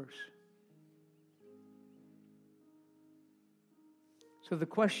members. So the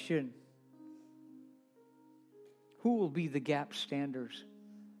question, who will be the gap standers?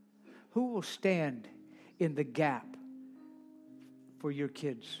 Who will stand in the gap for your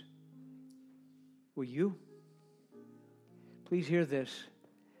kids? Will you? Please hear this.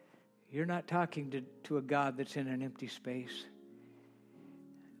 You're not talking to a God that's in an empty space.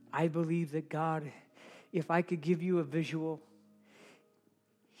 I believe that God, if I could give you a visual,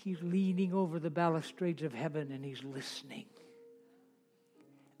 He's leaning over the balustrades of heaven and He's listening.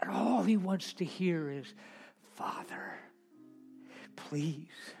 And all He wants to hear is, Father, please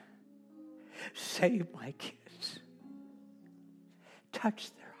save my kids.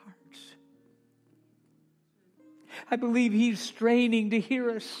 Touch their hearts. I believe He's straining to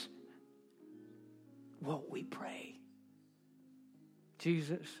hear us. Won't we pray?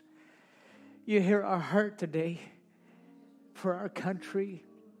 Jesus, you hear our heart today for our country,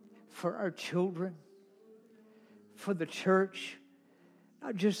 for our children, for the church.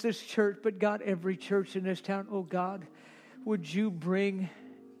 Not just this church, but God, every church in this town. Oh God, would you bring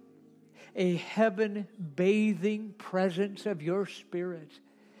a heaven-bathing presence of your Spirit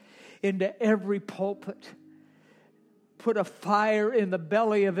into every pulpit. Put a fire in the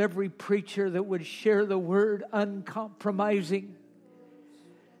belly of every preacher that would share the word uncompromising.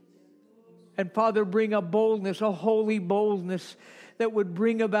 And Father, bring a boldness, a holy boldness that would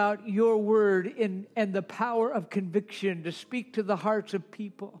bring about your word and the power of conviction to speak to the hearts of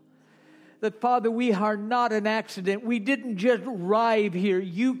people. That, Father, we are not an accident. We didn't just arrive here.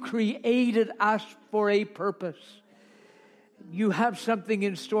 You created us for a purpose. You have something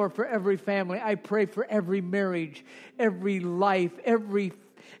in store for every family. I pray for every marriage, every life, every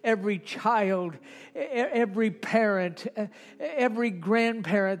child, every parent, every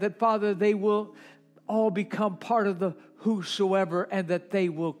grandparent, that, Father, they will all become part of the whosoever, and that they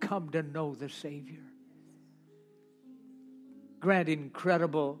will come to know the Savior. Grant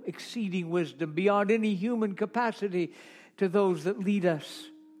incredible, exceeding wisdom beyond any human capacity to those that lead us,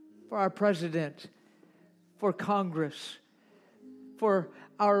 for our president, for Congress, for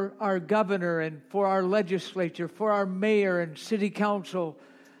our governor, and for our legislature, for our mayor and city council.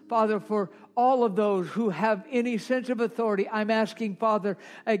 Father, for all of those who have any sense of authority, I'm asking, Father,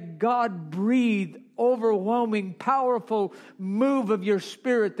 a God-breathed, overwhelming, powerful move of your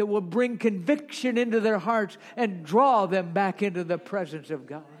Spirit that will bring conviction into their hearts and draw them back into the presence of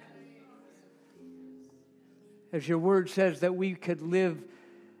God. As your word says, that we could live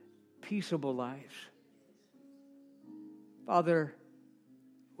peaceable lives. Father,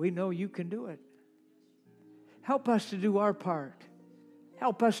 we know you can do it. Help us to do our part.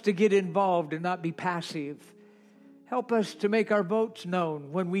 Help us to get involved and not be passive. Help us to make our votes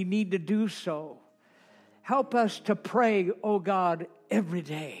known when we need to do so. Help us to pray, oh God, every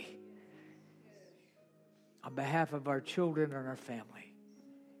day on behalf of our children and our family.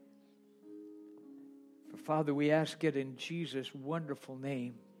 For Father, we ask it in Jesus' wonderful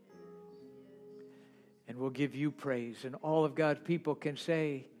name. And we'll give you praise. And all of God's people can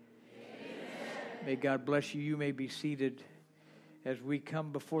say, amen. May God bless you. You may be seated as we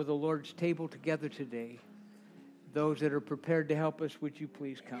come before the Lord's table together today. Those that are prepared to help us, would you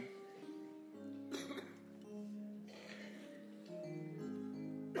please come?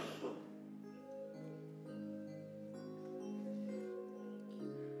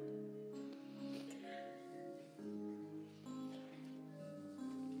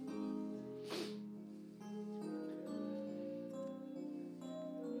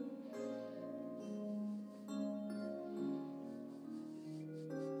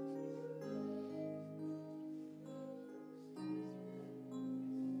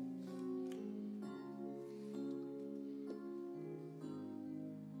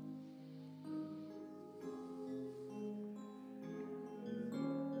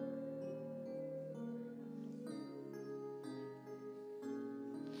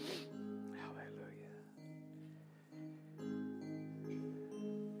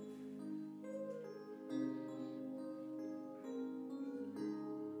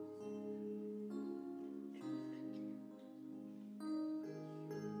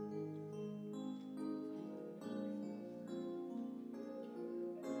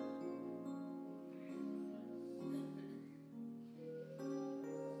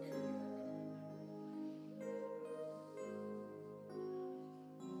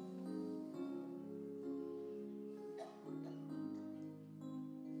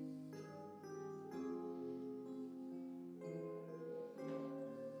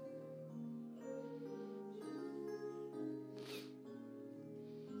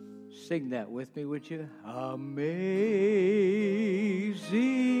 Sing that with me, would you? Amazing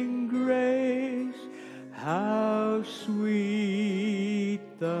grace, how sweet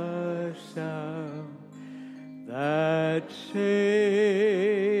the sound that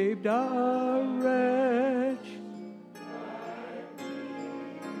saved a wretch.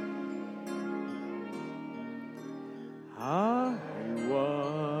 I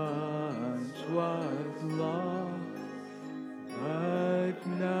once was lost, but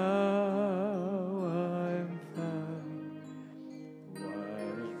now I'm found.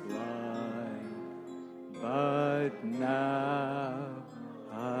 Was blind, but now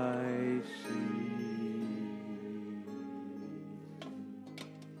I see.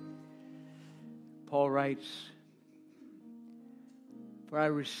 Paul writes, "For I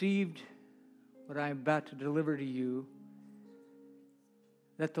received what I am about to deliver to you,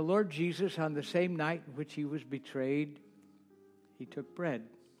 that the Lord Jesus, on the same night in which he was betrayed, he took bread.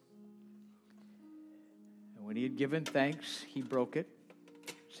 And when he had given thanks, he broke it,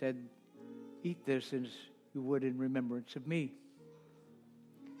 said, 'Eat this as you would in remembrance of me.'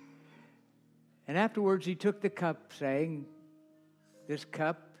 And afterwards he took the cup, saying, 'This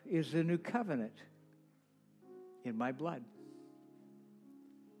cup is the new covenant in my blood.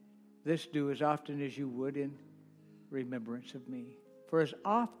 This do as often as you would in remembrance of me. For as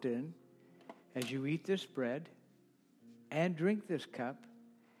often as you eat this bread and drink this cup,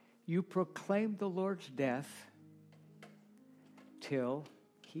 you proclaim the Lord's death till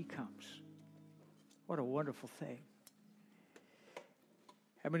he comes.'" What a wonderful thing.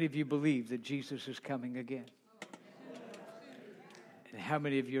 How many of you believe that Jesus is coming again? And how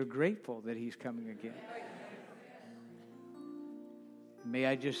many of you are grateful that he's coming again? May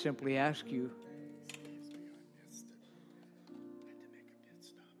I just simply ask you,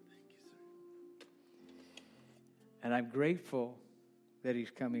 and I'm grateful that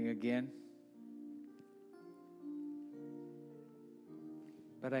he's coming again,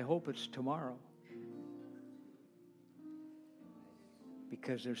 but I hope it's tomorrow,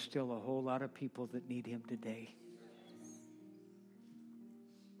 because there's still a whole lot of people that need him today.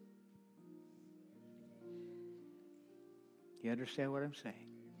 You understand what I'm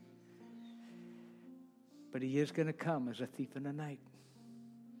saying? But he is going to come as a thief in the night.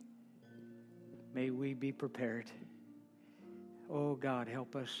 May we be prepared. Oh, God,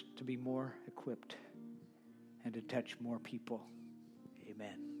 help us to be more equipped and to touch more people.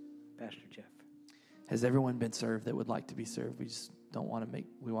 Amen. Pastor Jeff. Has everyone been served that would like to be served? We just don't want to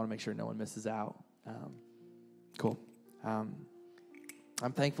we want to make sure no one misses out. Cool. I'm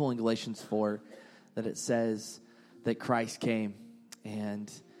thankful in Galatians 4 that it says that Christ came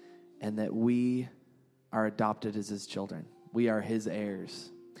and that we are adopted as his children. We are his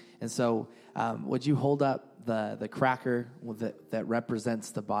heirs. And so would you hold up the cracker that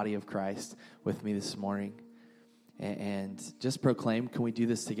represents the body of Christ with me this morning? And just proclaim, can we do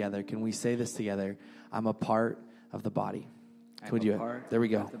this together? Can we say this together? I'm a part of the body. Can we do it? There we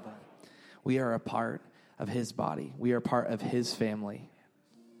go. We are a part of his body. We are part of his family.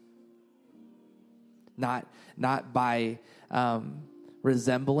 Not by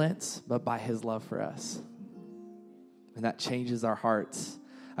resemblance, but by his love for us. And that changes our hearts.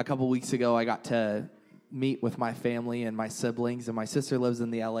 A couple weeks ago, I got to meet with my family and my siblings, and my sister lives in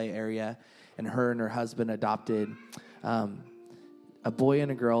the LA area, and her husband adopted a boy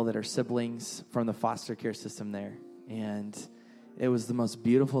and a girl that are siblings from the foster care system there. And it was the most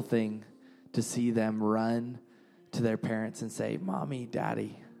beautiful thing to see them run to their parents and say, "Mommy,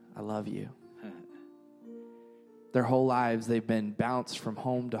 Daddy, I love you." Their whole lives, they've been bounced from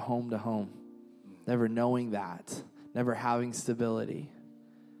home to home to home, never knowing that, never having stability.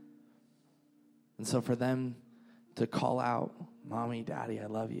 And so for them to call out, "Mommy, Daddy, I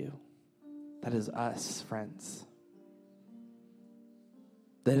love you," that is us, friends.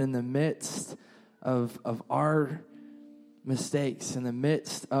 That in the midst of our mistakes, in the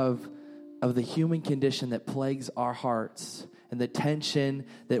midst of the human condition that plagues our hearts and the tension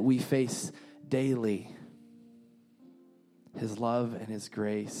that we face daily, his love and his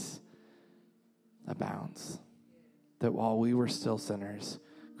grace abounds. That while we were still sinners,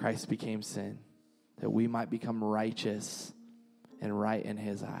 Christ became sin, that we might become righteous and right in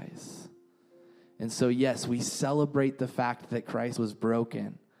his eyes. And so, yes, we celebrate the fact that Christ was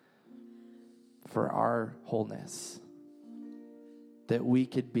broken for our wholeness, that we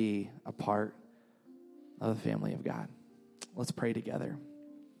could be a part of the family of God. Let's pray together.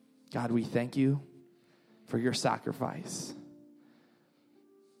 God, we thank you for your sacrifice.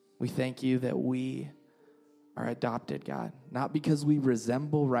 We thank you that we are adopted, God, not because we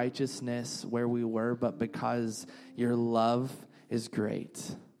resemble righteousness where we were, but because your love is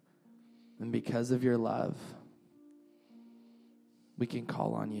great. And because of your love, we can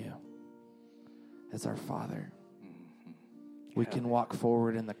call on you as our Father. We can walk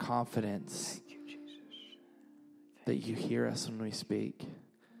forward in the confidence that you hear us when we speak.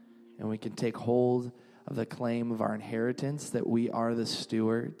 And we can take hold of the claim of our inheritance that we are the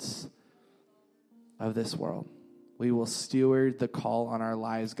stewards of this world. We will steward the call on our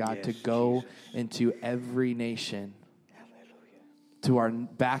lives, God, to go into every nation, to our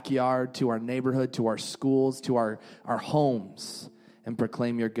backyard, to our neighborhood, to our schools, to our homes, and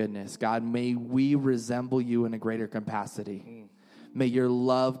proclaim your goodness. God, may we resemble you in a greater capacity. May your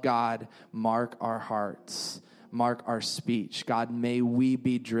love, God, mark our hearts, mark our speech. God, may we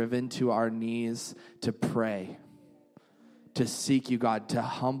be driven to our knees to pray, to seek you, God, to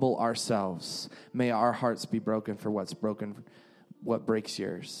humble ourselves. May our hearts be broken for what's broken, what breaks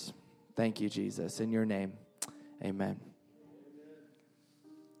yours. Thank you, Jesus. In your name, amen.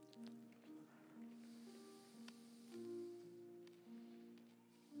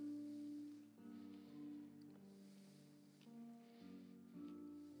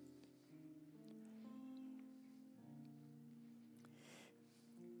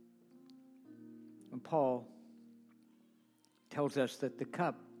 And Paul tells us that the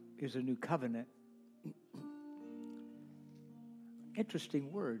cup is a new covenant.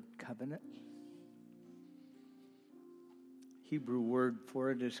 Interesting word, covenant. Hebrew word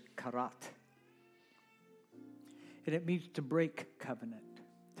for it is karat. And it means to break covenant,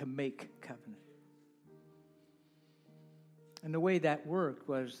 to make covenant. And the way that worked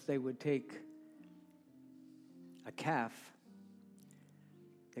was they would take a calf,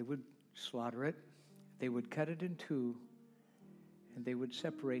 they would slaughter it, they would cut it in two, and they would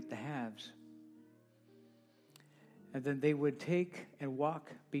separate the halves. And then they would take and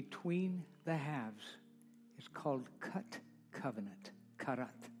walk between the halves. It's called cut covenant, karat.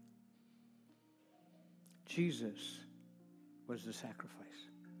 Jesus was the sacrifice.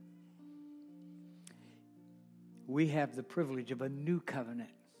 We have the privilege of a new covenant.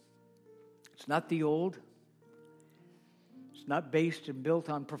 It's not the old. It's not based and built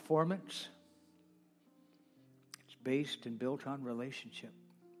on performance. It's based and built on relationship.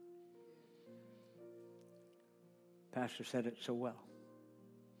 Pastor said it so well.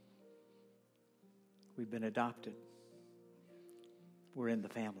 We've been adopted. We're in the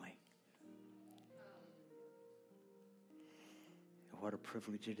family. And what a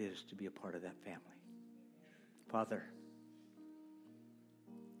privilege it is to be a part of that family. Father,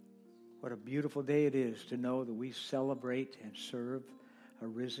 what a beautiful day it is to know that we celebrate and serve a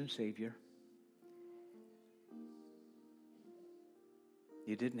risen Savior.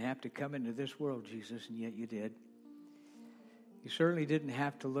 You didn't have to come into this world, Jesus, and yet you did. You certainly didn't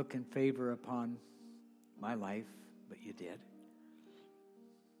have to look in favor upon my life, but you did.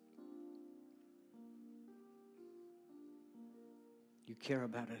 You care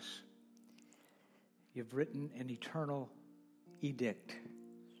about us. You've written an eternal edict.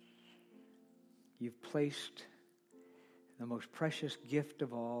 You've placed the most precious gift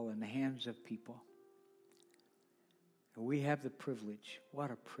of all in the hands of people. And we have the privilege,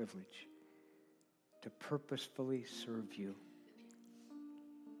 what a privilege, to purposefully serve you.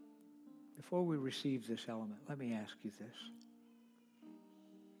 Before we receive this element, let me ask you this.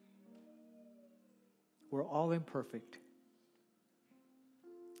 We're all imperfect.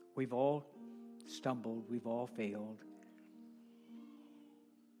 We've all stumbled. We've all failed.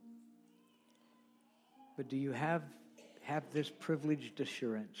 But do you have this privileged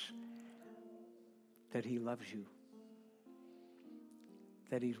assurance that He loves you,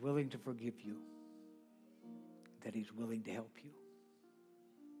 that He's willing to forgive you, that He's willing to help you?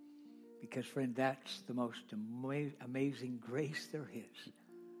 Because, friend, that's the most amazing grace there is.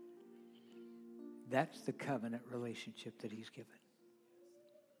 That's the covenant relationship that He's given.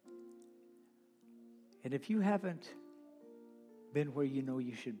 And if you haven't been where you know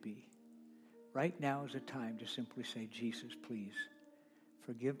you should be, right now is a time to simply say, Jesus, please,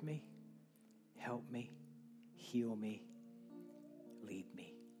 forgive me, help me, heal me, lead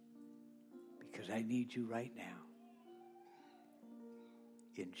me. Because I need you right now.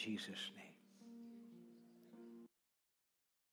 In Jesus' name.